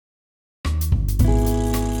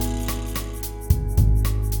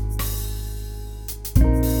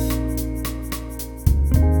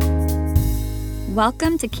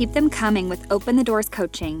Welcome to Keep Them Coming with Open the Doors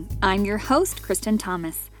Coaching. I'm your host, Kristen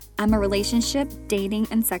Thomas. I'm a relationship, dating,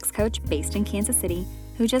 and sex coach based in Kansas City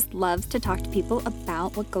who just loves to talk to people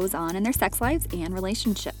about what goes on in their sex lives and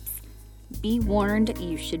relationships. Be warned,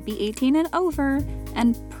 you should be 18 and over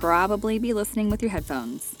and probably be listening with your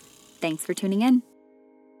headphones. Thanks for tuning in.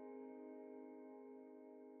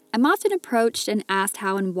 I'm often approached and asked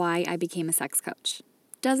how and why I became a sex coach.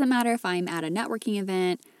 Doesn't matter if I'm at a networking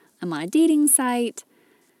event, I'm on a dating site,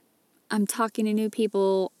 I'm talking to new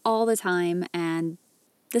people all the time, and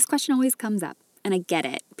this question always comes up, and I get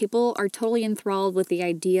it. People are totally enthralled with the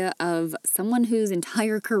idea of someone whose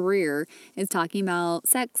entire career is talking about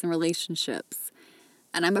sex and relationships.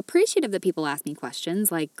 And I'm appreciative that people ask me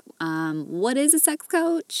questions like, what is a sex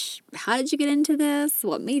coach? How did you get into this?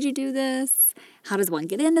 What made you do this? How does one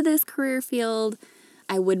get into this career field?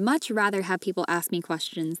 I would much rather have people ask me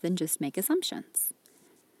questions than just make assumptions.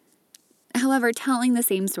 However, telling the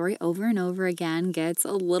same story over and over again gets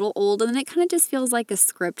a little old, and it kind of just feels like a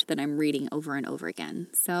script that I'm reading over and over again.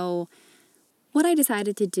 So what I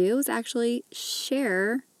decided to do is actually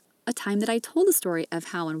share a time that I told the story of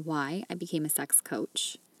how and why I became a sex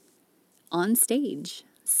coach on stage,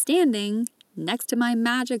 standing next to my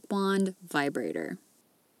magic wand vibrator.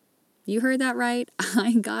 You heard that right.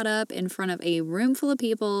 I got up in front of a room full of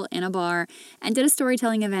people in a bar and did a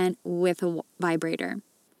storytelling event with a vibrator.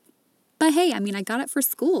 But hey, I got it for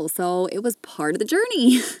school, so it was part of the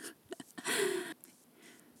journey.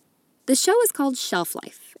 The show is called Shelf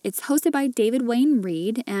Life. It's hosted by David Wayne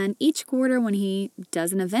Reed, and each quarter when he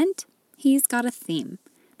does an event, he's got a theme.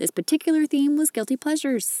 This particular theme was guilty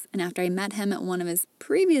pleasures, and after I met him at one of his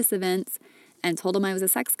previous events and told him I was a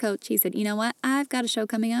sex coach, he said, you know what, I've got a show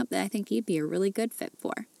coming up that I think you'd be a really good fit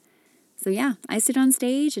for. So yeah, I stood on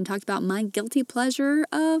stage and talked about my guilty pleasure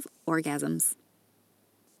of orgasms.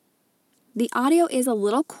 The audio is a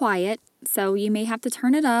little quiet, so you may have to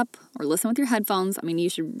turn it up or listen with your headphones. You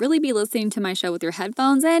should really be listening to my show with your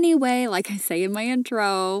headphones anyway, like I say in my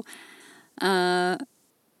intro.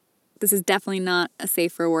 This is definitely not a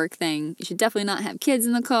safe for work thing. You should definitely not have kids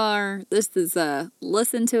in the car. This is a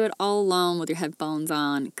listen to it all alone with your headphones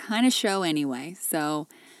on kind of show anyway. So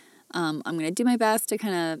I'm going to do my best to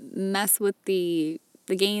kind of mess with the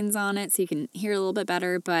gains on it so you can hear a little bit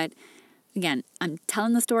better, but again, I'm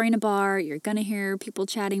telling the story in a bar. You're going to hear people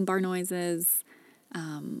chatting, bar noises,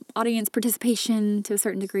 audience participation to a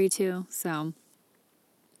certain degree too. So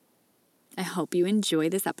I hope you enjoy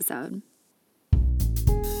this episode.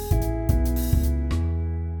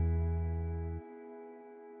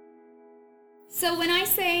 So when I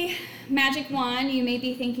say magic wand, you may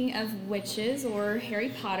be thinking of witches or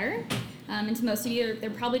Harry Potter. And to most of you, they're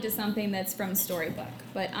probably just something that's from a storybook.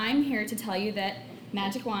 But I'm here to tell you that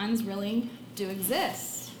magic wands really do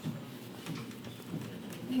exist.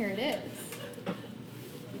 Here it is.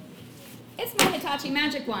 It's my Hitachi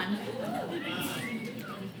magic wand.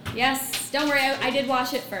 Yes, don't worry, I did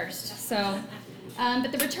wash it first.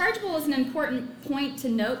 But the rechargeable is an important point to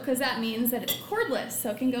note because that means that it's cordless,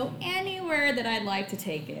 so it can go anywhere that I'd like to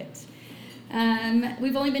take it.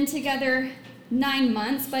 We've only been together 9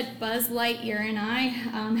 months, but Buzz Lightyear and I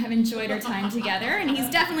have enjoyed our time together, and he's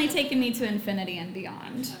definitely taken me to infinity and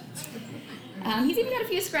beyond. He's even got a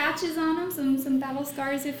few scratches on him, some battle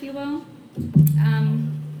scars, if you will.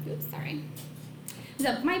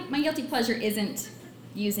 So my guilty pleasure isn't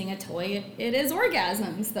using a toy. It is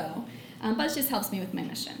orgasms, though. Buzz just helps me with my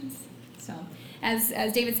missions. So, as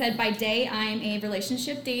David said, by day I'm a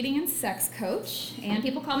relationship, dating, and sex coach, and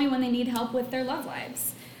people call me when they need help with their love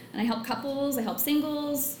lives. And I help couples, I help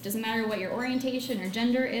singles, doesn't matter what your orientation or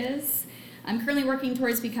gender is. I'm currently working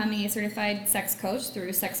towards becoming a certified sex coach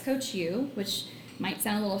through Sex Coach U, which might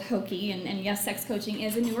sound a little hokey, and yes, sex coaching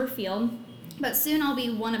is a newer field, but soon I'll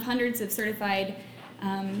be one of hundreds of certified,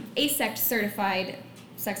 ASECT certified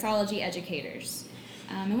sexology educators.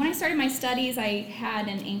 And when I started my studies, I had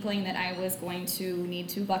an inkling that I was going to need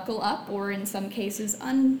to buckle up, or in some cases,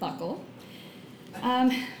 unbuckle.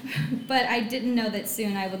 But I didn't know that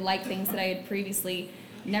soon I would like things that I had previously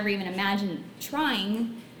never even imagined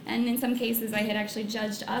trying, and in some cases I had actually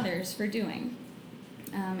judged others for doing.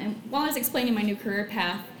 And while I was explaining my new career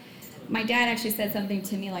path, my dad actually said something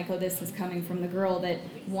to me like, oh, this is coming from the girl that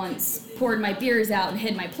once poured my beers out and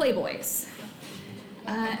hid my Playboys.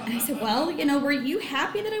 And I said, well, were you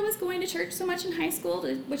happy that I was going to church so much in high school?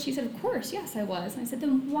 To which he said, of course, yes, I was. And I said,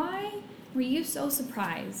 then why were you so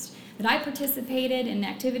surprised that I participated in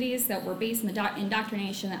activities that were based on the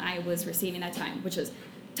indoctrination that I was receiving at that time, which was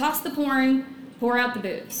toss the porn, pour out the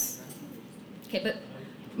booze. Okay, but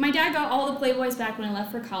my dad got all the Playboys back when I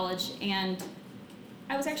left for college, and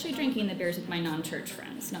I was actually drinking the beers with my non-church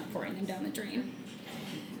friends, not pouring them down the drain.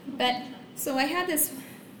 But, so I had this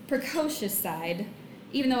precocious side,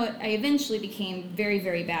 even though I eventually became very,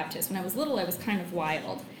 very Baptist. When I was little, I was kind of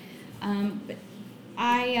wild. But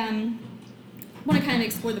I want to kind of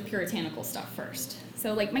explore the puritanical stuff first.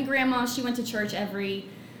 So, like, my grandma, she went to church every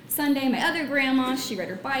Sunday. My other grandma, she read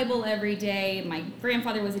her Bible every day. My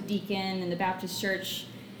grandfather was a deacon in the Baptist church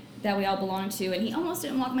that we all belonged to, and he almost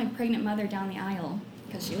didn't walk my pregnant mother down the aisle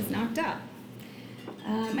because she was knocked up.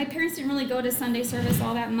 My parents didn't really go to Sunday service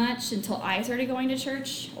all that much until I started going to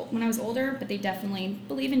church when I was older, but they definitely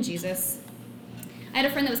believe in Jesus. I had a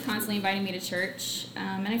friend that was constantly inviting me to church,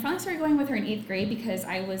 and I finally started going with her in 8th grade because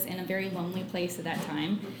I was in a very lonely place at that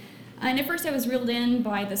time. And at first I was reeled in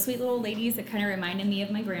by the sweet little ladies that kind of reminded me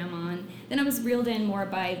of my grandma, and then I was reeled in more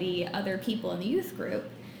by the other people in the youth group.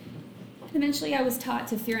 And eventually I was taught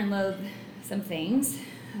to fear and loathe some things,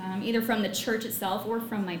 either from the church itself or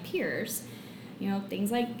from my peers. You know,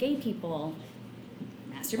 things like gay people,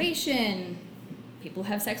 masturbation, people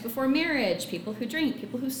who have sex before marriage, people who drink,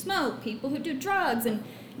 people who smoke, people who do drugs, and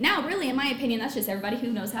now really, in my opinion, that's just everybody who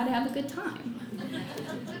knows how to have a good time.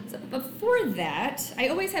 So before that, I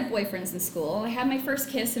always had boyfriends in school. I had my first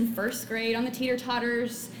kiss in 1st grade on the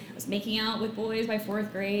teeter-totters. I was making out with boys by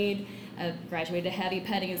 4th grade. I graduated to heavy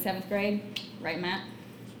petting in 7th grade. Right, Matt?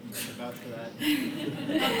 About for that.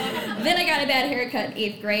 Then I got a bad haircut in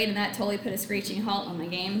 8th grade, and that totally put a screeching halt on my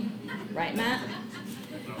game. Right, Matt?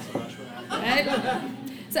 Right?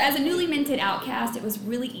 So as a newly minted outcast, it was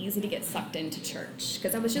really easy to get sucked into church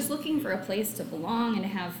because I was just looking for a place to belong and to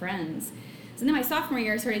have friends. So then my sophomore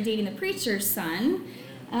year, I started dating the preacher's son,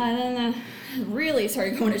 and then really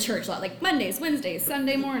started going to church a lot, like Mondays, Wednesdays,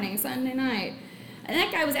 Sunday morning, Sunday night. And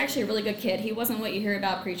that guy was actually a really good kid. He wasn't what you hear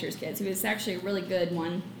about preacher's kids. He was actually a really good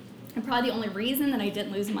one. And probably the only reason that I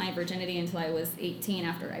didn't lose my virginity until I was 18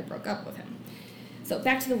 after I broke up with him. So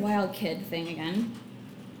back to the wild kid thing again.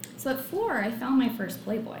 So at 4, I found my first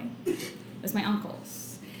Playboy. It was my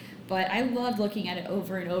uncle's. But I loved looking at it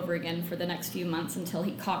over and over again for the next few months until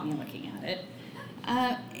he caught me looking at it.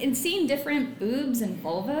 And seeing different boobs and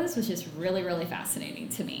vulvas was just really, really fascinating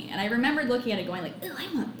to me. And I remembered looking at it going like, oh,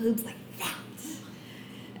 I want boobs like that.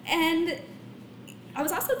 And I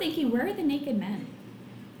was also thinking, where are the naked men?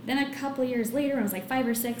 Then a couple of years later, when I was like 5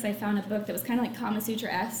 or 6, I found a book that was kind of like Kama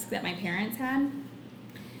Sutra-esque that my parents had.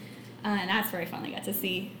 And that's where I finally got to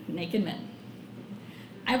see naked men.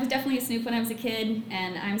 I was definitely a snoop when I was a kid,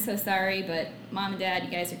 and I'm so sorry, but Mom and Dad, you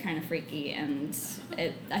guys are kind of freaky, and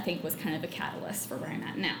it, I think, was kind of a catalyst for where I'm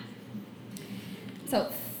at now.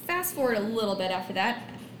 So fast forward a little bit after that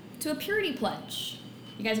to a purity pledge.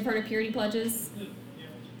 You guys have heard of purity pledges?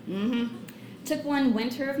 Mm-hmm. Took one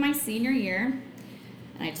winter of my senior year,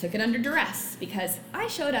 and I took it under duress because I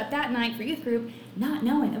showed up that night for youth group not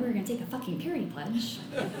knowing that we were going to take a fucking purity pledge.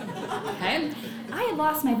 Okay? I had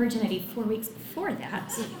lost my virginity 4 weeks before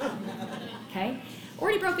that. Okay?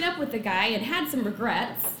 Already broken up with the guy and had some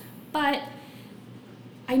regrets, but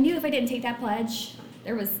I knew if I didn't take that pledge,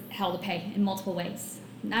 there was hell to pay in multiple ways.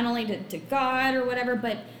 Not only to God or whatever,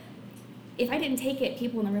 but if I didn't take it,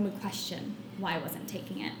 people in the room would question why I wasn't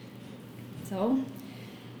taking it. So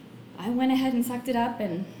I went ahead and sucked it up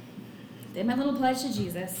and did my little pledge to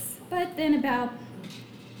Jesus. But then about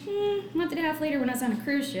a month and a half later when I was on a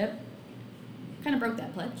cruise ship, kind of broke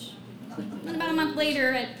that pledge. And about a month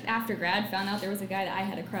later, after grad, found out there was a guy that I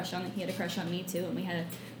had a crush on, that he had a crush on me too, and we had a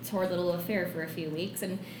torrid little affair for a few weeks.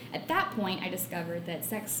 And at that point, I discovered that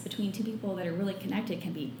sex between two people that are really connected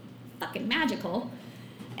can be fucking magical.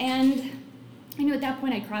 And I knew at that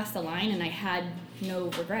point I crossed the line and I had no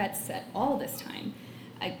regrets at all this time.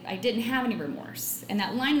 I didn't have any remorse. And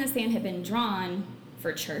that line in the sand had been drawn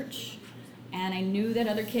for church. And I knew that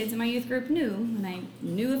other kids in my youth group knew. And I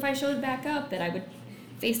knew if I showed back up that I would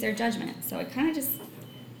face their judgment. So I kind of just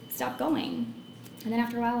stopped going. And then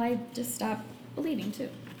after a while, I just stopped believing too.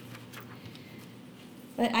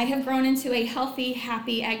 But I have grown into a healthy,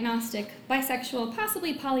 happy, agnostic, bisexual,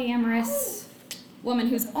 possibly polyamorous woman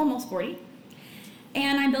who's almost 40.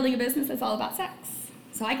 And I'm building a business that's all about sex.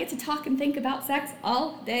 So I get to talk and think about sex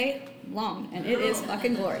all day long, and it is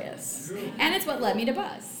fucking glorious. And it's what led me to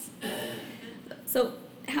Buzz. So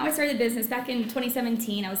how I started the business, back in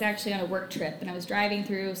 2017, I was actually on a work trip, and I was driving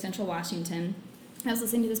through Central Washington. I was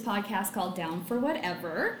listening to this podcast called Down for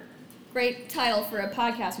Whatever. Great title for a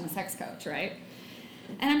podcast from a sex coach, right?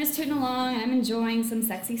 And I'm just tooting along, and I'm enjoying some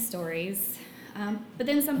sexy stories. But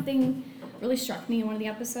then something really struck me in one of the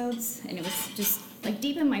episodes, and it was just like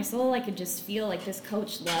deep in my soul, I could just feel like this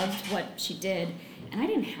coach loved what she did, and I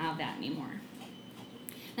didn't have that anymore.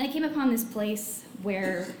 And I came upon this place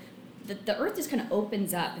where the earth just kind of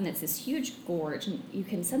opens up, and it's this huge gorge, and you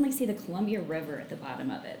can suddenly see the Columbia River at the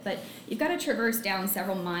bottom of it. But you've got to traverse down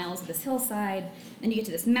several miles of this hillside, then you get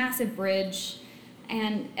to this massive bridge,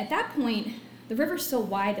 and at that point, the river's so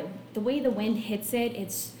wide that the way the wind hits it,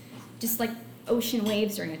 it's just like ocean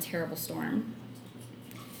waves during a terrible storm.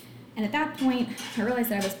 And at that point, I realized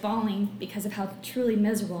that I was falling because of how truly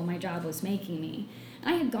miserable my job was making me.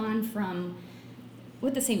 And I had gone from,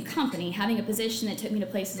 with the same company, having a position that took me to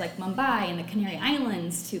places like Mumbai and the Canary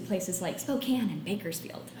Islands to places like Spokane and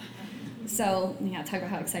Bakersfield. So, talk about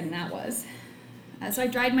how exciting that was. So I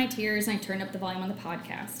dried my tears and I turned up the volume on the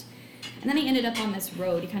podcast. And then I ended up on this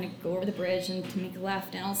road. You kind of go over the bridge and to make a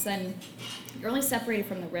left, and all of a sudden, you're only separated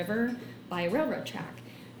from the river by a railroad track.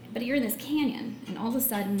 But you're in this canyon, and all of a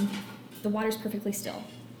sudden, the water's perfectly still.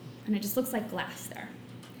 And it just looks like glass there.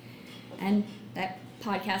 And that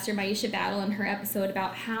podcaster, Maisha Battle, and her episode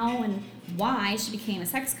about how and why she became a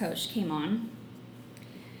sex coach came on.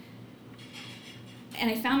 And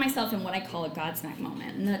I found myself in what I call a Godsmack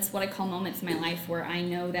moment. And that's what I call moments in my life where I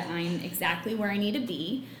know that I'm exactly where I need to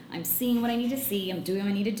be. I'm seeing what I need to see. I'm doing what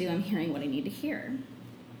I need to do. I'm hearing what I need to hear.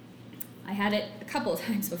 I had it a couple of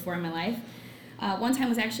times before in my life. One time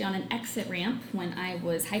was actually on an exit ramp when I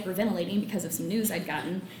was hyperventilating because of some news I'd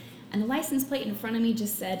gotten. And the license plate in front of me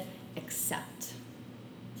just said, accept.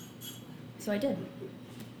 So I did.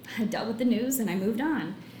 I dealt with the news and I moved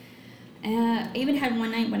on. I even had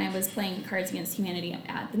one night when I was playing Cards Against Humanity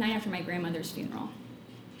the night after my grandmother's funeral.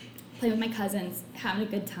 Playing with my cousins, having a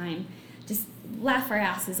good time, just laugh our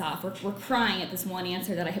asses off. We're crying at this one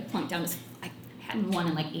answer that I had plunked down. I hadn't won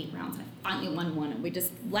in like 8 rounds, and I finally won one, and we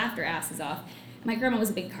just laughed our asses off. My grandma was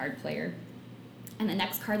a big card player, and the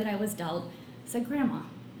next card that I was dealt said Grandma.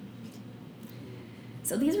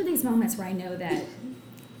 So these are these moments where I know that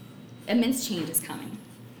immense change is coming,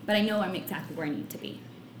 but I know I'm exactly where I need to be.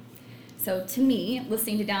 So to me,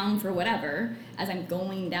 listening to Down for Whatever, as I'm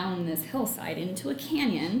going down this hillside into a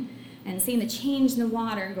canyon and seeing the change in the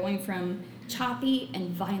water going from choppy and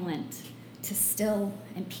violent to still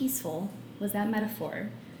and peaceful was that metaphor.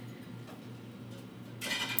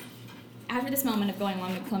 After this moment of going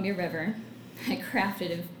along the Columbia River, I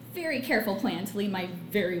crafted a very careful plan to leave my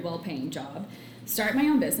very well-paying job, start my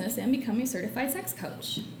own business, and become a certified sex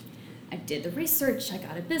coach. I did the research, I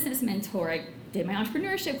got a business mentor, I did my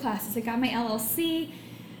entrepreneurship classes, I got my LLC,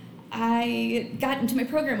 I got into my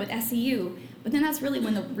program with SEU, but then that's really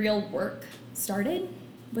when the real work started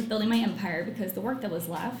with building my empire, because the work that was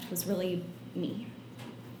left was really me.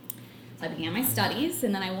 So I began my studies,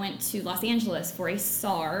 and then I went to Los Angeles for a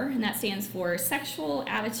SAR, and that stands for Sexual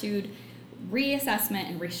Attitude Reassessment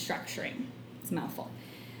and Restructuring. It's a mouthful.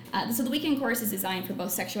 So the weekend course is designed for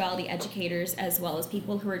both sexuality educators as well as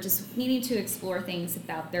people who are just needing to explore things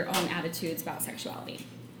about their own attitudes about sexuality.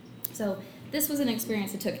 So this was an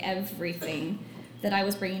experience that took everything that I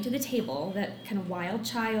was bringing to the table, that kind of wild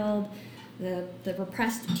child, the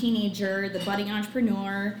repressed teenager, the budding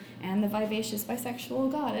entrepreneur, and the vivacious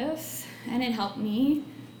bisexual goddess, and it helped me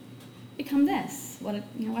become this, what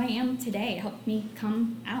I am today. It helped me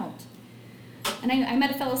come out. And I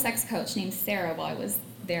met a fellow sex coach named Sarah while I was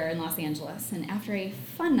there in Los Angeles, and after a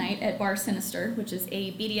fun night at Bar Sinister, which is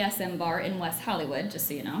a BDSM bar in West Hollywood, just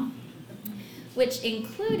so you know, which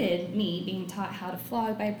included me being taught how to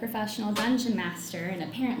flog by a professional dungeon master, and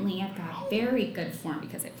apparently I've got very good form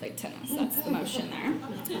because I played tennis. That's the motion there.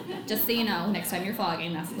 Just so you know, next time you're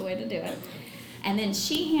flogging, that's the way to do it. And then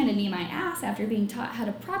she handed me my ass after being taught how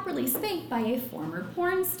to properly spank by a former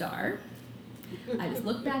porn star. I just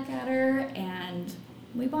looked back at her, and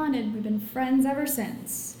we bonded. We've been friends ever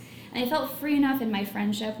since. And I felt free enough in my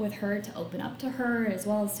friendship with her to open up to her as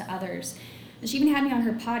well as to others. And she even had me on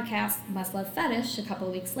her podcast, Must Love Fetish, a couple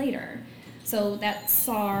of weeks later. So that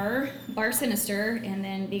SAR, Bar Sinister, and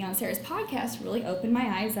then being on Sarah's podcast really opened my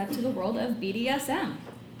eyes up to the world of BDSM.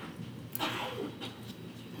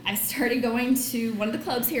 I started going to one of the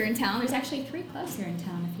clubs here in town. There's actually 3 clubs here in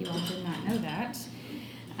town, if you all did not know that.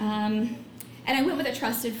 And I went with a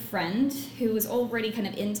trusted friend who was already kind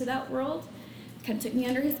of into that world, kind of took me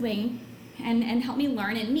under his wing and helped me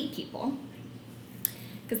learn and meet people.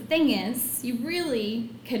 Because the thing is, you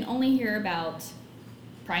really can only hear about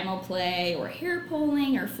primal play or hair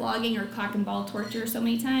pulling or flogging or cock and ball torture so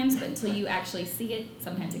many times, but until you actually see it,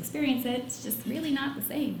 sometimes experience it, it's just really not the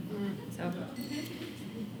same. So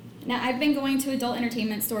now I've been going to adult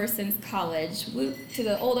entertainment stores since college. Whoop to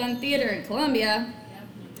the Old On Theater in Columbia.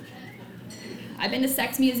 I've been to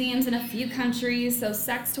sex museums in a few countries, so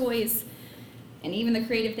sex toys and even the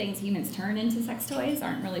creative things humans turn into sex toys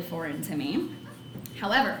aren't really foreign to me.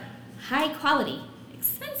 However, high quality,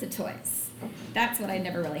 expensive toys That's what I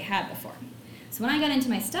never really had before. So when I got into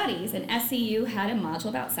my studies, and SEU had a module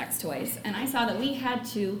about sex toys, and I saw that we had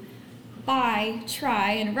to buy,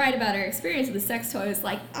 try, and write about our experience with the sex toys.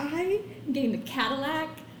 Like, I'm getting the Cadillac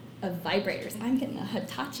of vibrators. I'm getting the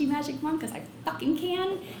Hitachi Magic Wand because I fucking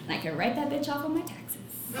can, and I can write that bitch off on my taxes.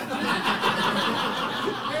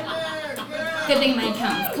 Good thing my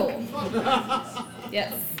accountant's cool.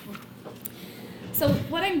 Yes. So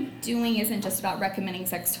what I'm doing isn't just about recommending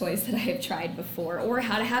sex toys that I have tried before, or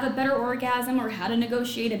how to have a better orgasm, or how to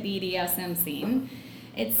negotiate a BDSM scene.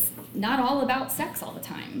 It's not all about sex all the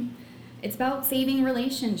time. It's about saving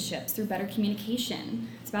relationships through better communication.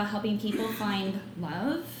 It's about helping people find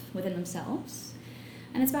love within themselves.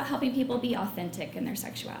 And it's about helping people be authentic in their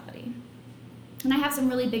sexuality. And I have some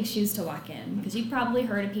really big shoes to walk in, because you've probably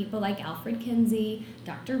heard of people like Alfred Kinsey,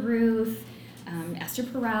 Dr. Ruth, Esther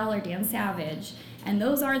Perel, or Dan Savage. And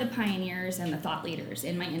those are the pioneers and the thought leaders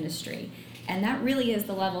in my industry. And that really is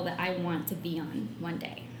the level that I want to be on one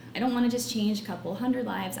day. I don't want to just change a couple hundred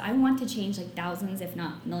lives. I want to change like thousands, if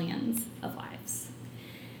not millions, of lives.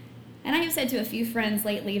 And I have said to a few friends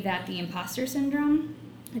lately that the imposter syndrome,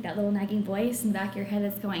 like that little nagging voice in the back of your head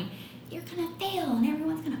that's going, you're going to fail and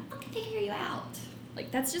everyone's going to fucking figure you out.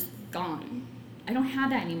 Like, that's just gone. I don't have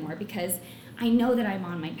that anymore because I know that I'm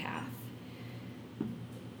on my path.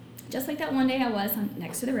 Just like that one day I was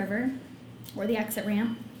next to the river or the exit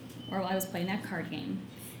ramp or while I was playing that card game.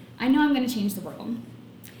 I know I'm going to change the world.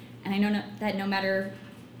 And I know that no matter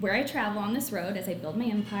where I travel on this road as I build my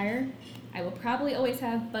empire, I will probably always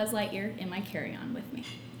have Buzz Lightyear in my carry-on with me.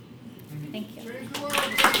 Thank you.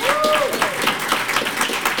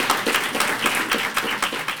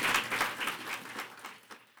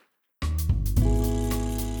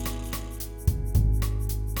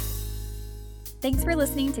 Thanks for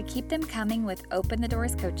listening to Keep Them Coming with Open the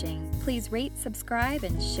Doors Coaching. Please rate, subscribe,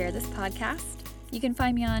 and share this podcast. You can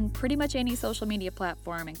find me on pretty much any social media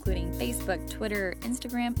platform, including Facebook, Twitter,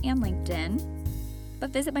 Instagram, and LinkedIn. But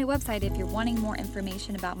visit my website if you're wanting more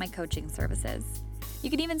information about my coaching services. You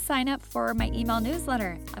can even sign up for my email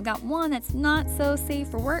newsletter. I've got one that's not so safe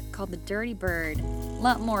for work called The Dirty Bird. A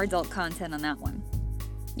lot more adult content on that one.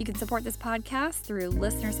 You can support this podcast through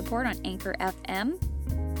listener support on Anchor FM,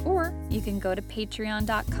 or you can go to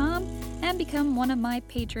patreon.com and become one of my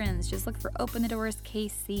patrons. Just look for Open the Doors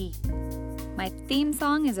KC. My theme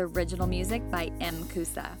song is original music by M.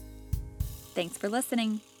 Kusa. Thanks for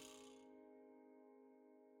listening.